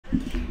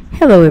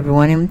Hello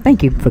everyone, and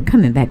thank you for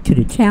coming back to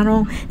the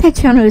channel. That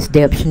channel is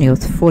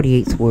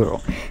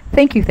Debshanel48world.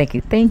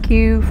 Thank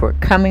you for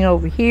coming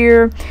over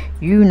here.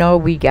 You know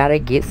we gotta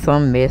get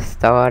some mess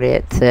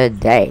started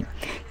today,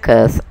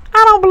 because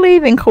I don't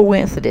believe in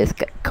coincidences,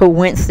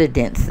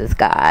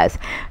 guys.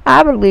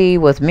 I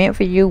believe what's meant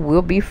for you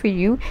will be for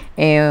you.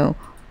 And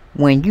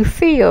when you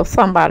feel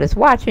somebody's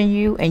watching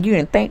you and you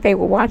didn't think they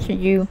were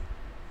watching you,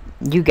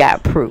 you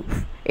got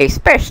proof.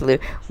 Especially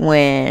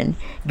when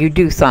you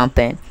do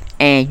something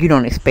and you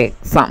don't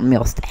expect something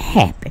else to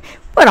happen.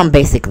 What I'm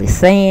basically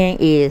saying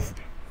is,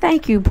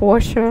 thank you,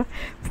 Porsha,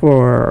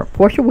 for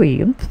Porsha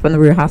Williams from the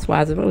Real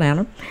Housewives of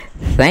Atlanta.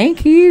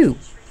 Thank you.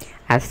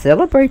 I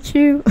celebrate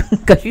you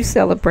because you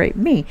celebrate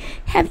me.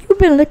 Have you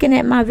been looking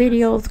at my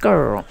videos,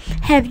 girl?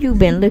 Have you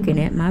been looking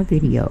at my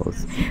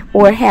videos?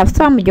 Or have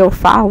some of your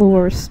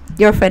followers,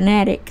 your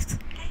fanatics,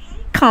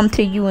 come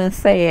to you and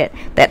said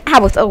that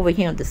I was over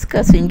here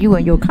discussing you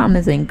and your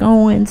comments and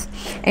goings,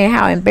 and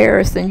how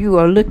embarrassing you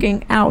are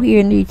looking out here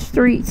in these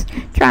streets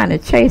trying to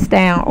chase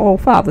down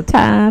old Father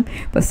Time,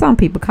 but some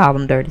people call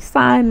him Dirty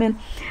Simon.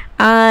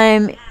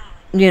 I'm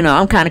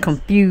kind of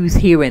confused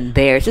here and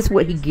there. It's just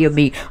what he give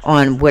me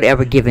on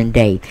whatever given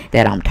day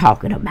that I'm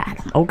talking about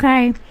him,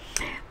 okay?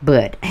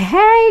 But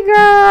hey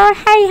girl,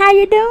 hey, how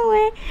you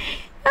doing?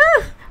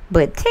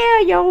 But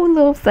tell your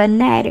little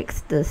fanatics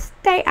to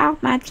stay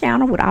off my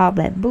channel with all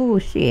that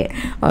bullshit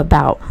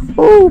about,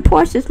 ooh,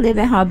 Porsha's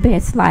living her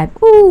best life.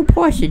 Ooh,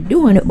 Porsha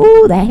doing it.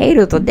 Ooh, the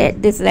haters of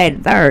that, this, that,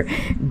 and third.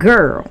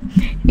 Girl,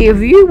 if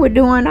you were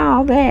doing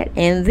all that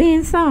and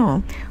then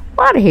some,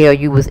 why the hell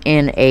you was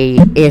in a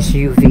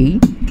SUV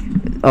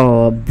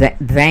or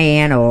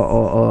van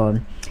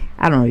or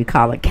I don't know, you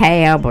call it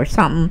cab or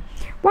something?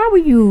 Why were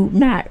you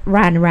not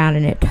riding around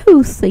in that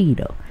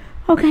two-seater?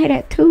 Okay,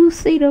 that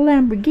two-seater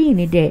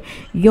Lamborghini that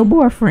your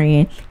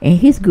boyfriend and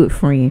his good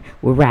friend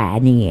were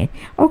riding in.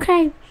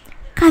 Okay?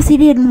 Because he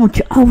didn't want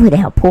you over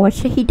there,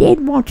 Porsha. He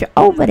didn't want you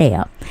over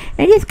there.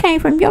 And this came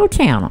from your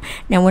channel.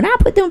 Now, when I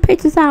put them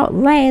pictures out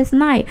last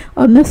night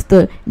of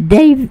Mr.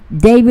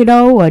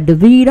 Davido or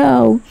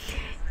DeVito,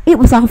 it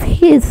was off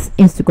his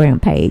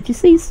Instagram page. You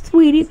see,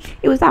 sweetie?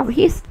 It was off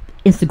his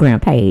Instagram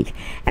page.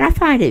 And I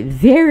find it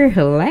very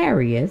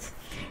hilarious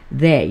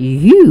that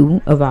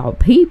you, of all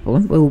people,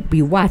 will be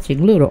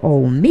watching little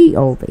old me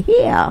over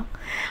here.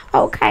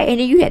 Okay, and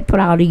then you had to put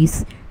all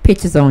these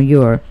pictures on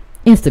your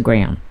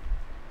Instagram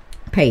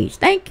page.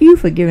 Thank you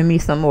for giving me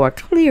some more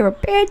clear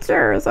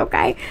pictures,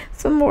 okay?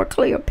 Some more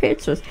clear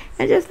pictures.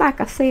 And just like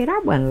I said, I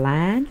wasn't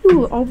lying. You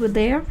were over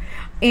there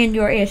in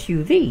your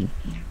SUV,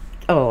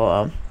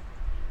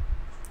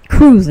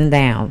 cruising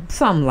down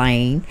some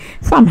lane,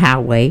 some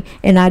highway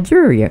in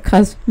Nigeria,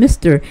 because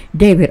Mr.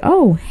 David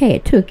O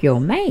had took your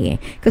man.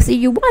 Because see,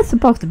 you weren't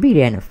supposed to be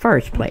there in the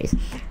first place.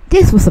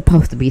 This was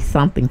supposed to be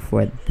something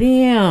for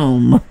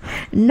them,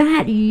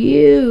 not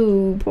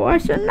you,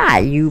 Porsha,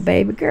 not you,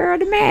 baby girl.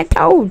 The man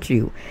told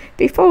you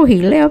before he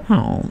left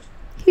home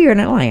here in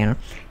Atlanta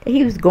that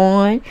he was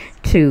going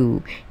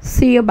to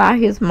see about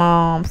his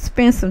mom,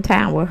 spend some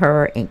time with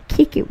her, and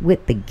kick it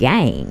with the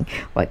gang,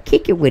 or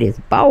kick it with his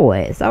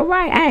boys. All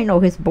right, I didn't know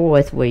his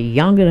boys were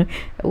younger.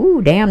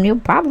 Ooh, damn, they'll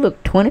probably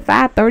look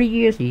 25, 30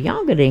 years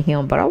younger than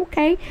him. But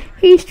okay,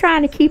 he's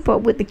trying to keep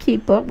up with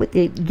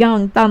the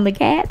young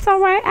Thundercats.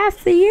 All right, I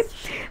see it.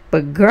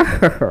 But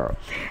girl,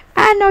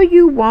 I know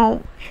you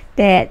want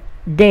that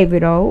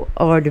Davido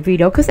or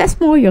DeVito, because that's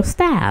more your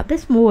style,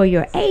 that's more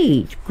your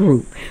age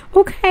group,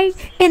 okay?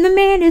 And the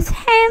man is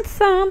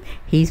handsome,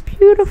 he's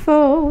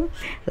beautiful.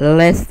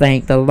 Let's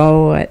thank the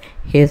Lord,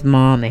 his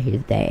mom and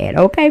his dad,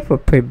 okay, for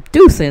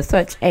producing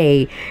such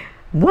a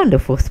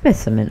wonderful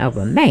specimen of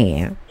a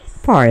man as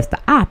far as the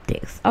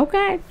optics,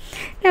 okay?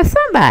 Now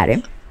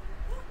somebody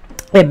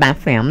in my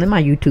family,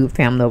 my YouTube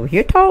family over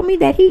here, told me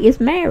that he is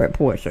married,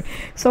 Porsha.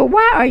 So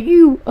why are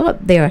you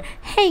up there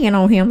hanging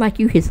on him like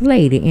you his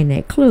lady in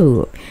that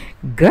club?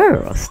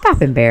 Girl,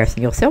 stop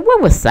embarrassing yourself.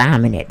 Where was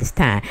Simon at this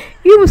time?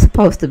 You were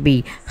supposed to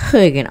be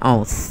hugging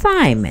on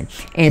Simon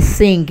and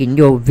singing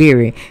your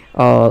very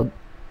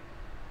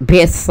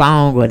best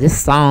song, or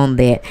this song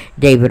that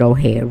Davido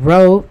had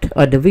wrote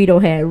or DeVito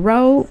had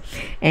wrote,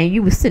 and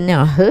you was sitting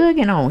there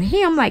hugging on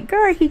him like,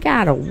 girl, he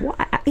got a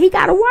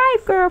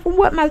wife, girl, from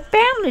what my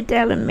family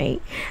telling me.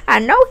 I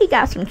know he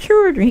got some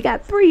children. He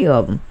got 3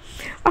 of them.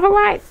 All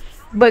right,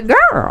 but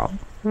girl,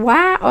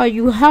 why are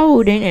you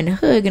holding and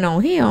hugging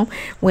on him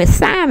when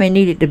Simon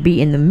needed to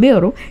be in the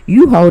middle?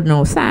 You holding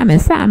on Simon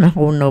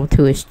holding over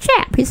to his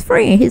chap, his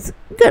friend, his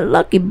good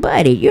lucky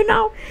buddy, you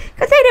know?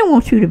 Because they didn't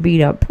want you to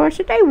beat up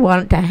Porsha. They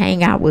wanted to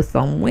hang out with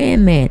some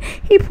women.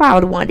 He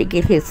probably wanted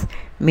to get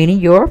meaning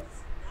your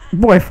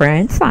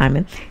boyfriend,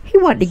 Simon, he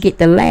wanted to get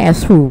the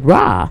last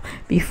hurrah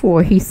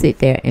before he sit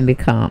there and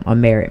become a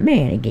married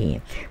man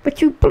again.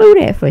 But you blew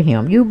that for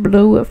him. You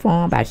blew it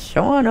for him by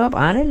showing up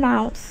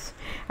unannounced.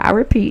 I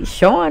repeat,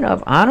 showing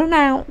up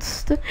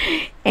unannounced,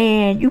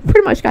 and you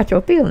pretty much got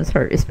your feelings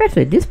hurt,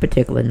 especially this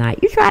particular night.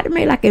 You tried to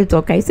make like it was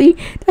okay. See,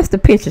 that's the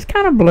picture's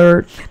kind of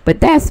blurred, but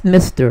that's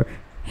Mr.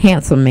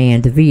 handsome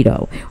man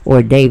DeVito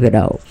or David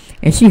O,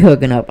 and she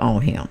hugging up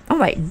on him. I'm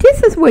like,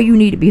 this is where you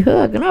need to be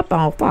hugging up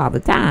on Father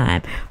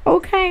Time,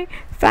 okay?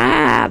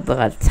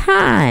 Father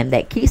Time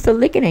that keeps the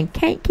licking and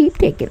can't keep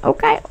ticking,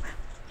 okay?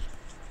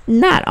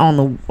 Not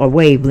on a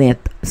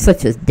wavelength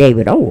such as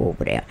David O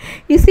over there.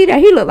 You see that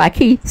he look like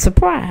he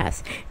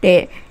surprised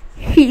that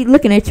he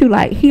looking at you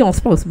like he don't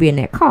supposed to be in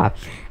that car.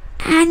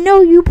 I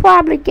know you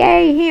probably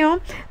gave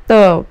him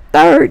the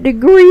 3rd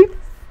degree,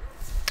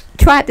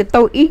 tried to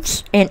throw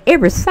each and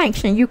every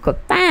sanction you could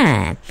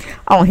find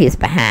on his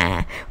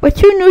behind,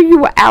 but you knew you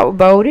were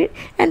outvoted,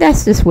 and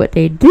that's just what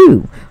they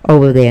do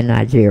over there in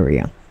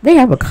Nigeria. They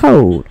have a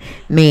code,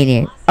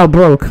 meaning a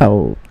bro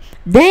code.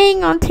 They ain't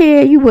gonna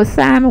tell you what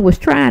Simon was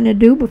trying to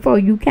do before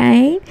you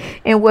came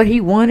and what he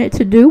wanted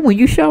to do when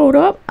you showed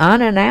up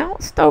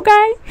unannounced,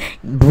 okay?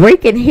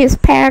 Breaking his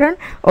pattern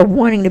of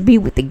wanting to be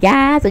with the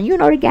guys, and you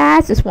know the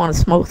guys just want to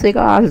smoke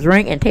cigars,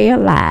 drink, and tell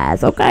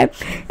lies, okay?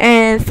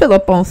 And fill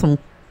up on some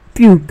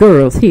few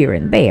girls here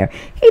and there.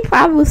 He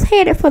probably was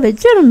headed for the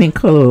gentleman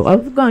club. I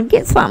was going to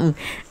get something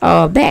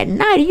that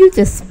night, and you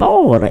just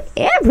spoiled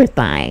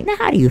everything. Now,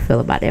 how do you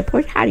feel about that,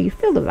 Porsha? How do you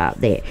feel about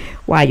that?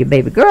 Why your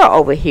baby girl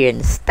over here in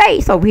the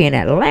States, over here in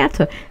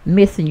Atlanta,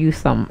 missing you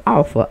something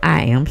awful,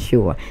 I am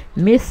sure.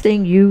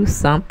 Missing you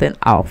something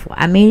awful.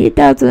 I mean, it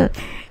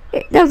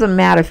doesn't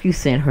matter if you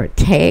send her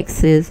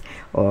texts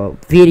or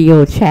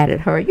video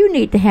chatted her. You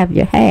need to have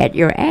your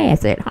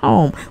ass at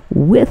home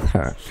with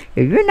her.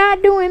 If you're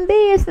not doing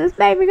business,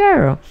 baby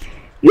girl,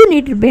 you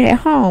need to be at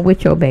home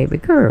with your baby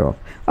girl.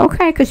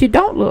 Okay, because you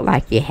don't look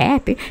like you're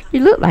happy. You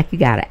look like you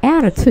got an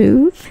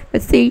attitude.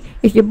 But see,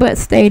 if your butt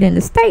stayed in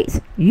the States,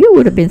 you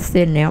would have been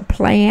sitting there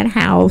playing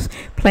house,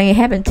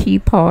 having tea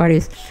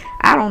parties.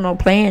 I don't know,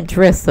 playing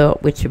dress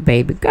up with your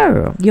baby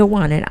girl. Your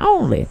one and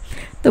only.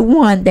 The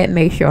one that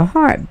makes your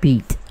heart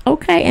beat,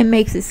 okay, and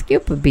makes it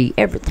skip a beat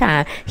every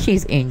time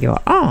she's in your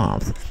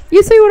arms.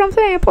 You see what I'm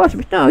saying,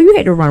 Porsha? No, you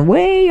had to run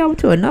way over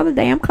to another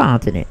damn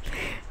continent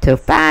to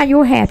find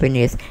your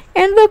happiness.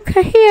 And look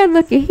here,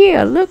 look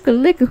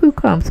at who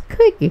comes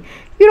cookie.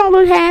 You don't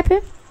look happy.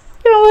 You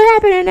don't look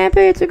happy in that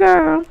picture,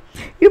 girl.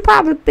 You're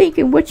probably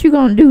thinking what you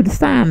gonna do to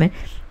Simon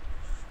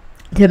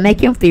to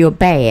make him feel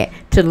bad,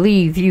 to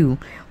leave you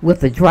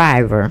with the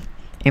driver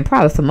and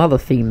probably some other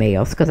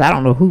females, because I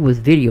don't know who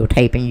was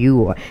videotaping you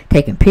or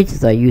taking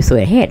pictures of you, so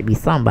it had to be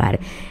somebody.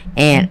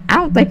 And I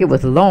don't think it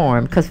was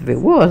Lauren, because if it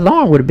was,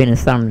 Lauren would have been in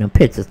some of them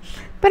pictures.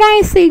 But I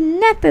ain't seen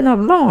nothing of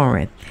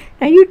Lauren.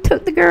 Now, you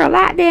took the girl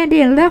out there and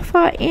then left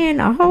her in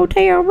a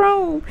hotel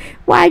room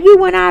while you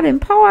went out and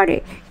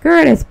partied.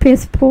 Girl, that's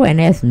piss poor and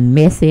that's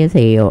messy as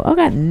hell.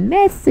 Okay,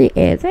 messy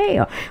as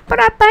hell. But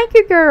I thank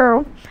you,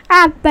 girl.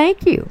 I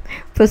thank you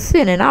for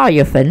sending all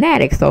your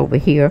fanatics over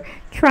here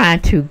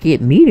trying to get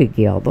me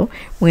together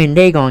when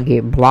they gonna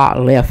get blocked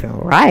left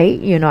and right.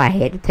 You know, I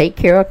had to take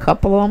care of a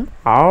couple of them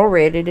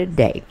already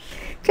today.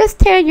 Just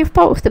tell your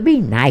folks to be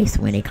nice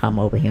when they come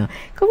over here,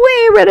 because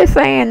we ain't really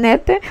saying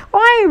nothing, or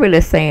I ain't really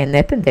saying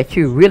nothing that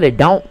you really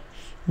don't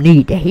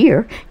need to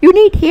hear. You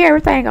need to hear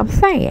everything I'm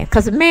saying,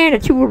 because the man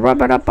that you were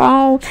rubbing up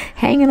on,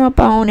 hanging up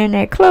on in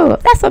that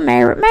club, that's a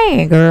married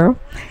man, girl.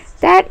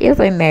 That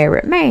is a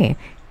married man.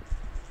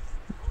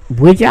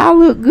 Would y'all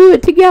look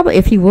good together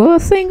if he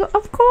was single?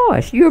 Of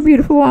course. You're a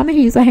beautiful woman.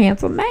 He's a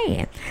handsome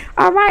man.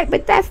 All right,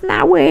 but that's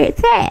not where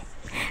it's at.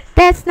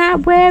 That's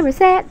not where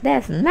it's at.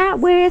 That's not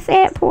where it's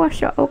at,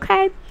 Porsha,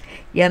 okay?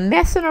 You're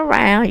messing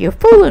around. You're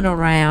fooling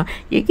around.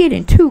 You're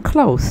getting too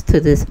close to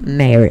this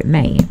married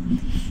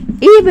man.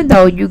 Even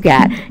though you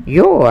got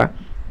your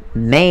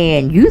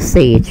man you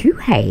said you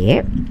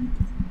had.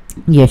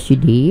 Yes, you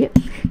did.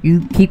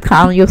 You keep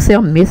calling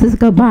yourself Mrs.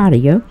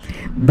 Gabadia,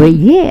 but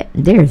yet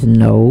there's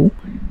no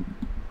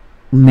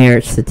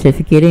marriage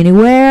certificate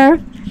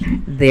anywhere.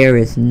 There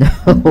is no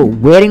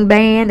wedding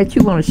band that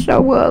you want to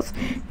show us.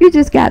 You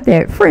just got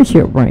that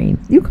friendship ring.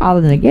 You call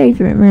it an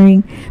engagement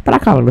ring, but I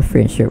call it a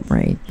friendship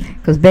ring.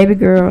 Because, baby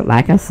girl,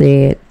 like I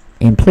said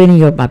in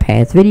plenty of my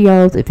past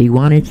videos, if he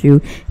wanted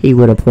you, he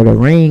would have put a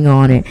ring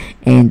on it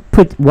and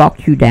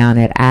walked you down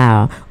that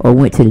aisle or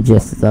went to the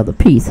justice of the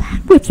peace,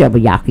 whichever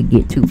y'all could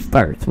get to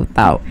first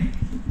without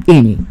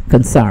any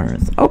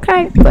concerns,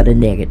 okay, for the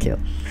negative.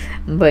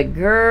 But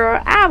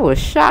girl, I was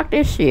shocked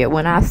as shit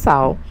when I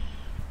saw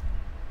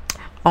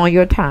on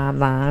your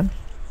timeline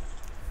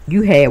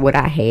you had what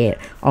I had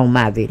on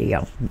my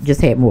video.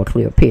 Just had more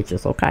clear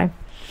pictures, okay?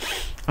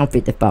 I'm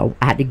 54.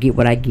 I had to get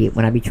what I get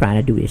when I be trying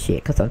to do this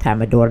shit, because sometimes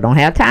my daughter don't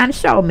have time to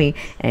show me,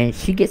 and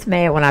she gets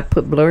mad when I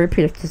put blurry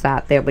pictures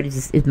out there. But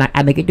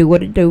I make it do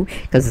what it do,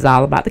 because it's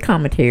all about the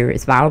commentary.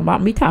 It's all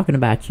about me talking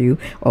about you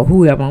or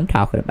whoever I'm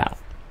talking about.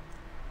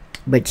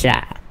 But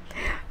child,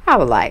 I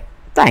was like,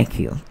 thank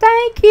you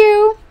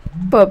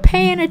for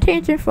paying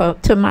attention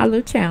to my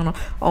little channel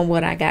on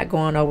what I got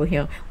going over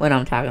here when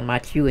I'm talking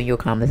about you and your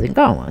comments and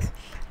goings.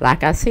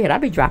 Like I said, I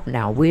be dropping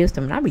down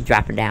wisdom and I be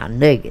dropping down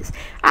nuggets.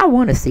 I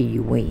want to see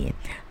you win.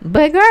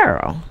 But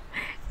girl,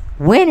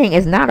 Winning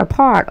is not a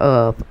part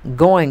of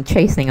going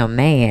chasing a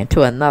man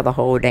to another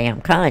whole damn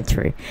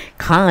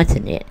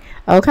continent.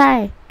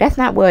 Okay? That's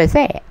not where it's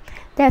at.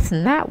 That's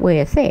not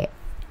where it's at.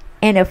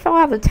 And if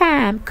Father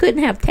Time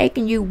couldn't have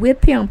taken you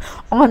with him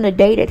on the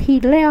day that he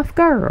left,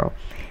 girl,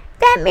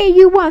 that means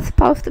you weren't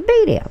supposed to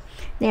be there.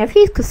 Now, if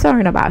he's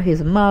concerned about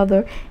his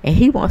mother and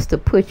he wants to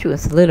put you and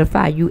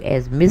solidify you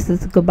as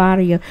Mrs.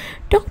 Gabadia,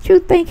 don't you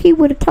think he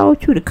would have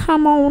told you to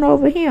come on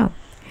over here?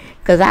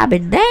 Because I'd be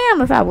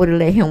damned if I would have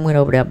let him went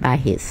over there by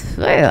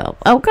himself,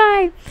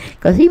 okay?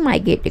 Because he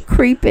might get to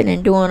creeping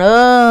and doing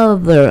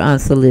other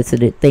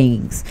unsolicited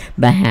things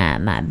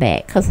behind my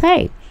back. Because,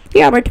 hey,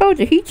 he already told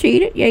you he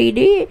cheated. Yeah, he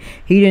did.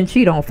 He didn't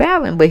cheat on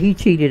Fallon, but he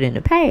cheated in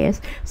the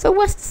past. So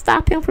what's to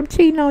stop him from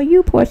cheating on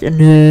you, Porsha?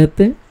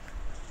 Nothing.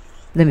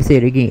 Let me say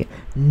it again.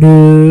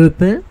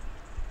 Nothing.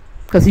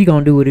 Because he's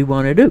going to do what he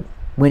want to do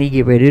when he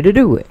get ready to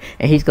do it.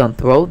 And he's going to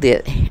throw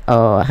this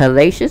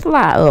hellacious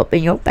lie up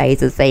in your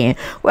face and saying,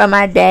 well,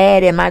 my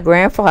dad and my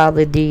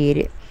grandfather did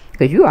it.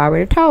 Because you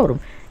already told him.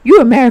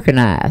 You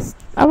Americanized.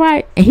 All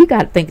right? And he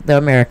got to think the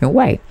American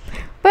way.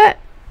 But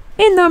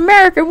in the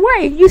American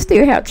way, you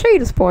still have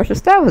cheaters, Porsha.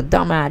 So that was a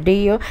dumb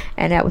idea.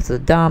 And that was a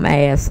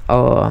dumb-ass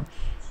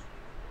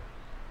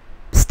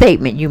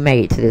statement you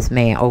made to this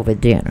man over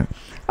dinner.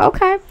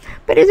 Okay,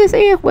 but it just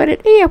is what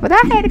it is. But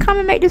I had to come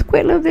and make this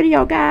quick little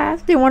video,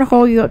 guys. Didn't want to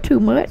hold you up too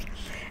much.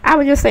 I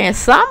was just saying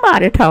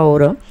somebody told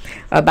her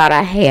about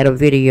I had a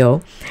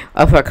video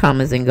of her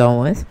comings and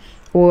goings,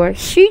 or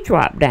she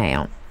dropped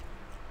down,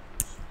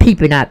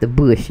 peeping out the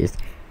bushes,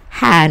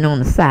 hiding on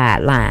the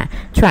sideline,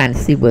 trying to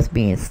see what's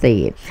being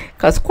said.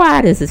 Because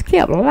quiet is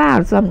kept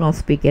loud, so I'm going to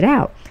speak it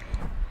out.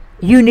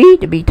 You need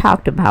to be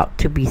talked about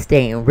to be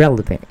staying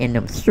relevant in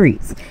them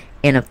streets.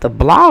 And if the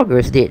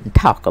bloggers didn't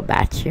talk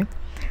about you,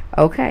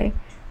 okay,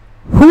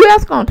 who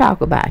else gonna talk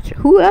about you?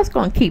 Who else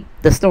gonna keep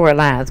the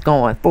storylines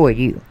going for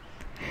you?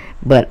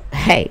 But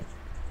hey,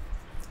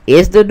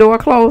 is the door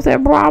closed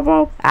at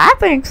Bravo? I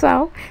think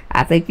so.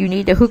 I think you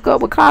need to hook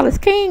up with Carlos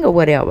King or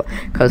whatever,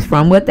 because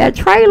from what that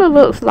trailer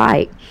looks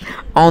like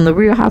on the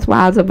Real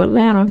Housewives of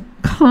Atlanta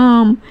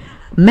come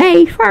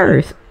May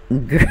 1st,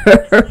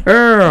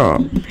 girl,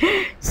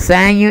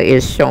 Sanya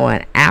is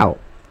showing out.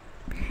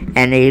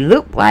 And they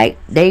look like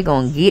they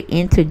gonna get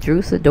into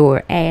Drew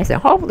Sidor's ass,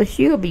 and hopefully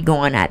she'll be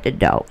going out the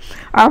door.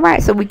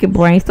 Alright, so we can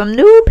bring some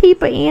new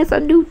people in,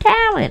 some new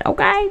talent,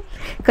 okay?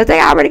 Because they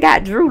already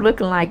got Drew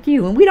looking like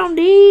you, and we don't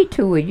need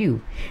two of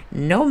you.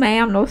 No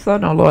ma'am, no sir,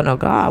 no Lord, no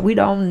God. We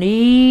don't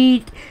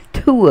need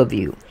two of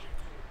you.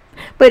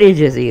 But it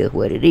just is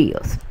what it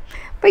is.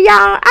 But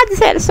y'all, I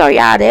just had to show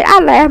y'all that.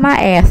 I laughed my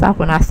ass off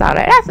when I saw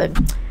that. I said,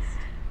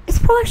 is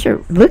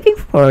Porsha looking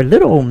for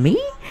little old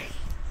me?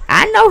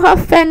 I know her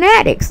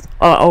fanatics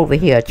are over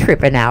here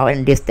tripping out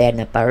and this, that, and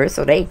the third.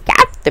 So they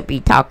got to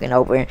be talking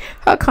over in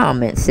her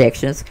comment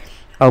sections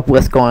of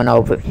what's going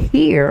over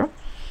here.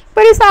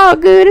 But it's all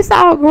good. It's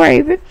all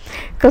gravy.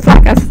 Because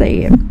like I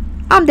said,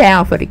 I'm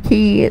down for the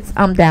kids.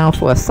 I'm down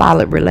for a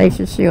solid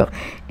relationship.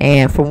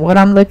 And from what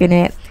I'm looking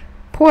at,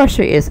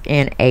 Porsha is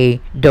in a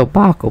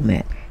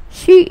debaclement.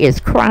 She is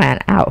crying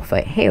out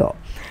for help.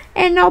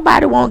 And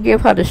nobody won't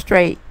give her the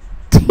straight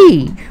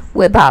tea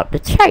without the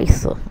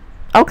chaser.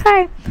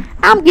 Okay,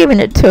 I'm giving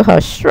it to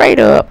her straight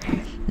up.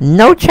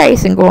 No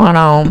chasing going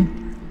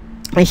on,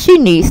 and she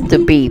needs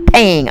to be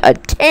paying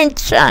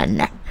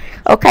attention,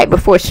 okay,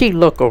 before she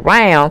look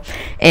around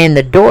and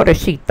the daughter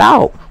she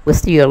thought was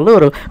still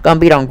little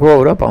gonna be done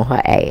growed up on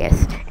her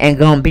ass and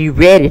gonna be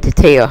ready to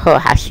tell her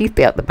how she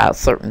felt about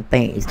certain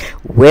things.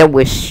 Where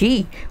was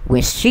she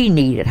when she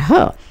needed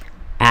her?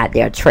 Out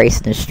there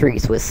tracing the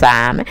streets with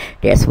Simon.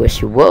 That's what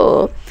she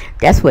was.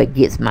 That's what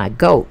gets my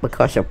goat,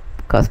 because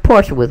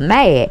Porsha was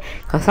mad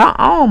because her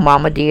own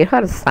mama did her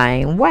the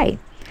same way.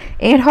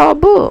 In her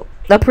book,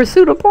 The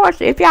Pursuit of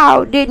Porsha, if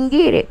y'all didn't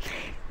get it,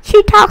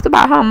 she talks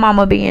about her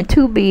mama being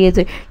too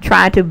busy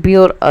trying to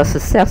build a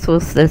successful,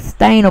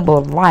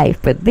 sustainable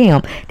life for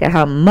them, that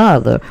her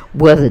mother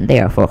wasn't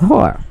there for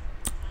her.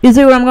 You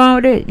see where I'm going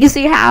with this? You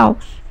see how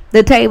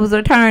the tables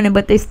are turning,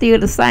 but they still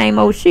the same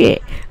old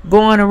shit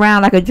going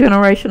around like a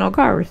generational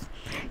curse?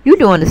 You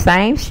doing the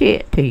same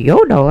shit to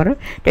your daughter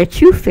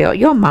that you felt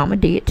your mama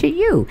did to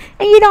you,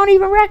 and you don't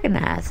even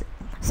recognize it.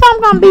 So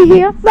I'm going to be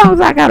here. As long as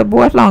I got a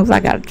voice, as long as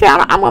I got a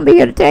channel, I'm going to be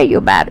here to tell you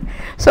about it.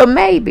 So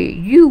maybe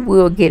you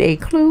will get a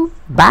clue,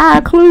 buy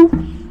a clue.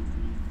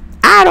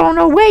 I don't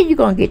know where you're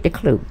going to get the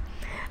clue.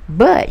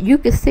 But you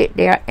can sit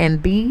there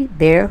and be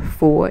there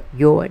for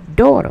your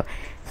daughter.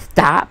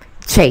 Stop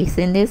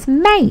chasing this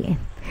man.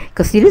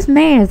 Because see, this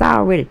man has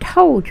already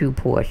told you,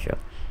 Porsha,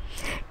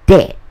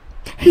 that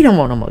he don't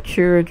want no more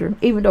children,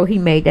 even though he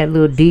made that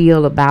little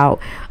deal about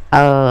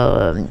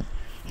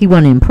he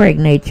want to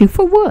impregnate you.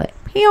 For what?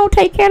 He don't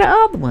take care of the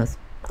other ones.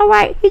 All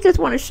right, he just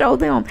want to show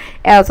them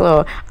as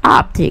a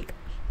optic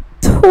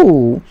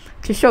tool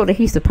to show that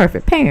he's the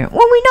perfect parent.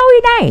 Well, we know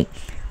he ain't.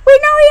 We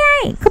know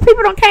he ain't, because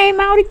people don't came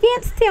out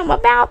against him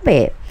about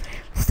that.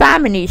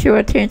 Simon needs your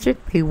attention.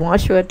 He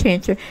wants your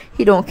attention.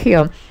 He don't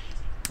care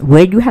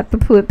where you have to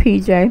put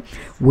PJ,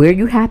 where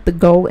you have to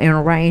go and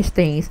arrange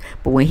things.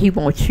 But when he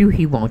wants you,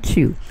 he wants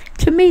you.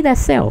 To me,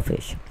 that's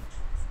selfish.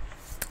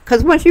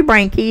 Because once you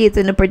bring kids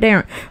in the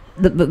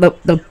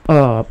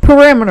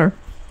perimeter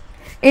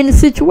in the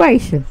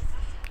situation,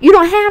 you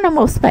don't have no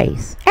more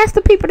space. Ask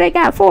the people that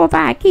got 4 or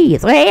 5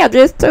 kids, or hell,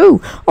 just 2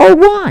 or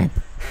 1.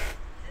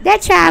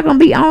 That child gonna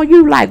be on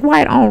you like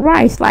white on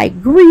rice,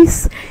 like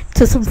grease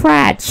to some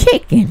fried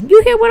chicken.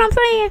 You hear what I'm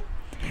saying?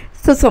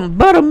 To some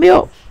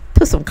buttermilk,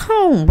 to some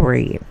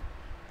cornbread.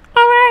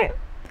 All right,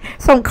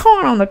 some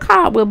corn on the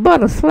cob with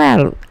butter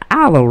splattered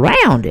all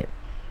around it.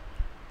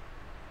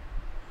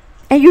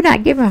 And you're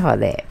not giving her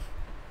that.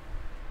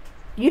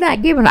 You're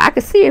not giving her. I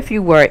could see if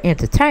you were an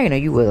entertainer,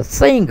 you were a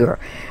singer,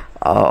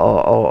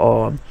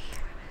 or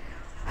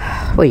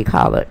what do you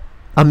call it?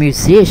 A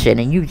musician,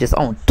 and you just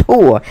on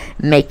tour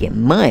making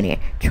money,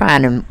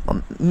 trying to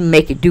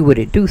make it do what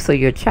it do, so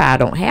your child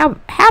don't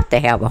have to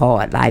have a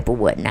hard life or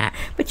whatnot.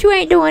 But you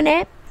ain't doing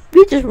that.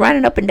 You just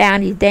running up and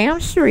down these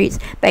damn streets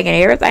thinking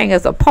everything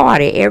is a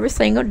party every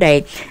single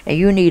day, and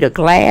you need a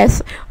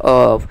glass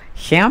of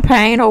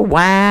champagne or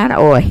wine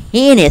or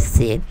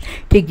Hennessy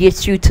to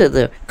get you to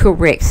the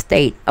correct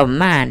state of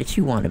mind that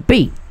you want to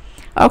be.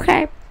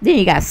 Okay? Then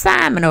you got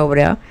Simon over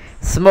there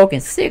smoking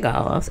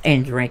cigars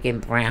and drinking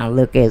brown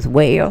liquor as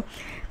well.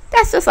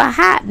 That's just a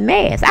hot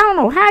mess. I don't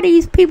know how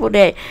these people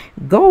that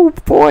go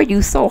for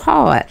you so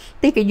hard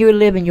thinking you're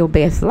living your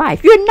best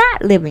life. You're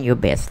not living your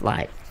best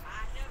life.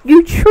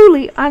 You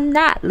truly are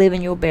not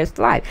living your best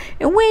life.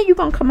 And when you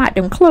gonna come out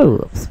them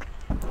clubs?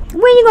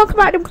 When you gonna come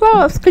out them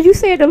clubs? Because you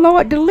said the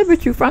Lord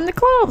delivered you from the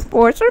clubs,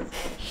 Porsha.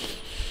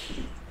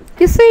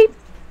 You see?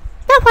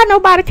 That's why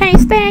nobody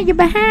can't stand you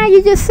behind.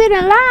 You just sit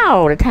and lie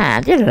all the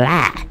time. Just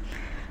lie.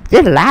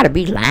 Just lie to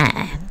be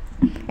lying.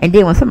 And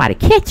then when somebody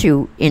catch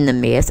you in the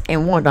mess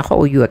and want to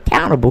hold you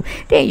accountable,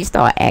 then you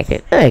start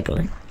acting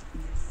ugly.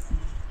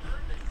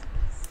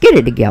 Get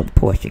it together,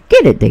 Porsha.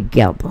 Get it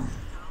together.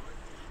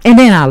 And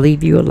then I'll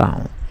leave you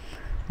alone.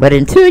 But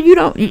until you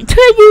not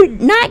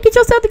get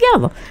yourself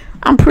together,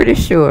 I'm pretty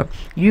sure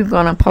you're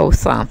going to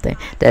post something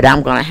that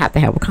I'm going to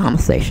have a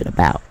conversation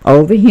about.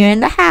 Over here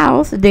in the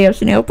house, the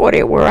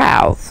Debshanel48world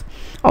house.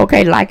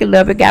 Okay, like it,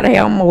 love it, gotta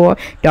have more.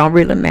 Don't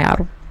really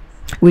matter.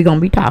 We're going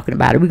to be talking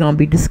about it. We're going to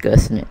be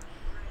discussing it.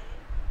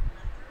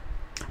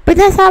 But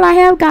that's all I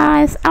have,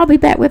 guys. I'll be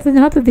back with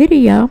another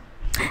video.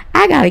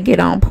 I got to get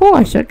on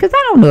Porsha because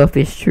I don't know if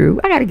it's true.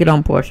 I got to get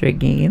on Porsha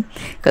again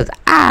because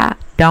I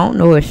don't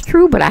know it's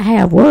true, but I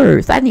have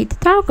words. I need to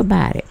talk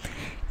about it.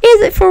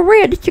 Is it for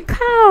real? Did you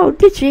call?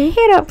 Did you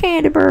hit up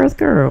Kandiburruss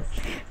girl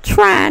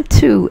trying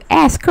to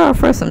ask her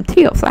for some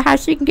tips on how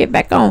she can get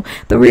back on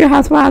the Real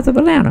Housewives of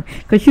Atlanta?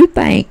 Because you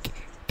think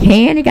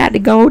Kandi got the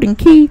golden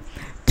key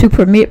to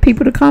permit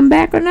people to come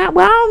back or not?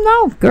 Well, I don't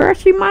know. Girl,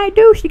 she might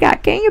do. She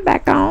got Kenya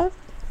back on.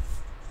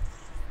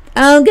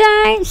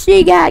 Okay,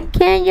 she got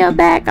Kenya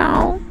back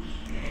on.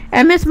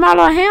 And Miss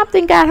Marlo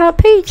Hampton got her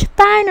peach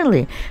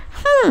finally.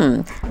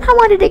 I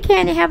wonder did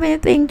Kandi have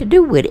anything to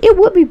do with it? It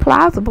would be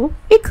plausible.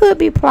 It could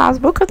be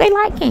plausible because they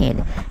like Kandi.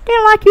 They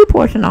don't like you,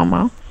 Porsha, no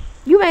more.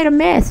 You made a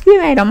mess. You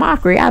made a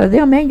mockery out of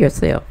them and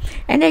yourself.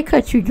 And they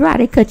cut you dry.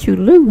 They cut you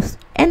loose.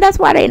 And that's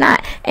why they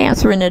not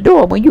answering the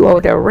door when you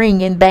over there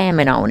ringing,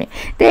 bamming on it.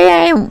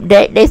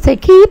 They say,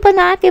 keep a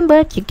knocking,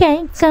 but you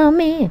can't come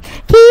in.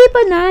 Keep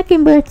a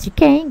knocking, but you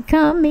can't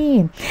come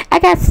in. I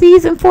got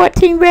season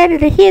 14 ready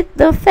to hit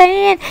the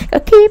fan.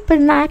 Keep a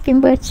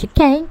knocking, but you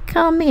can't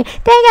come in.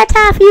 They ain't got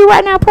time for you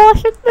right now,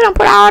 Porsha. They don't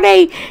put all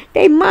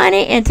they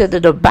money into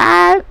the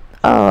Dubai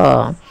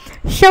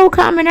show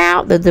coming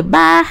out, the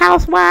Dubai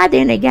Housewives.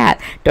 Then they got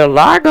the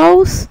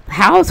Lagos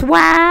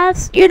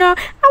Housewives. You know,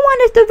 I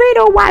wonder if the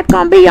video wife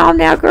gonna be on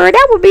there, girl.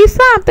 That would be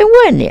something,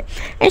 wouldn't it?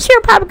 And she'll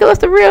probably give us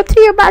the real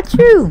tea about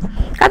you,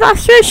 because I'm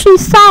sure she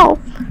saw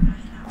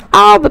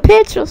all the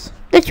pictures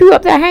that you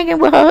up there hanging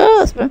with her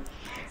husband.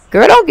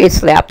 Girl, don't get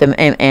slapped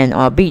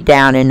and beat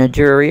down in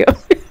Nigeria. Don't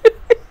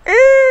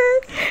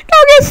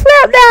get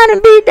slapped down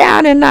and beat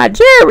down in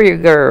Nigeria,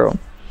 girl.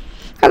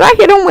 Because I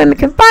hear them women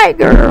can fight,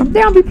 girl. They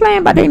don't be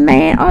playing by their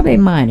man or their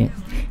money.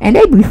 And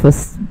they be for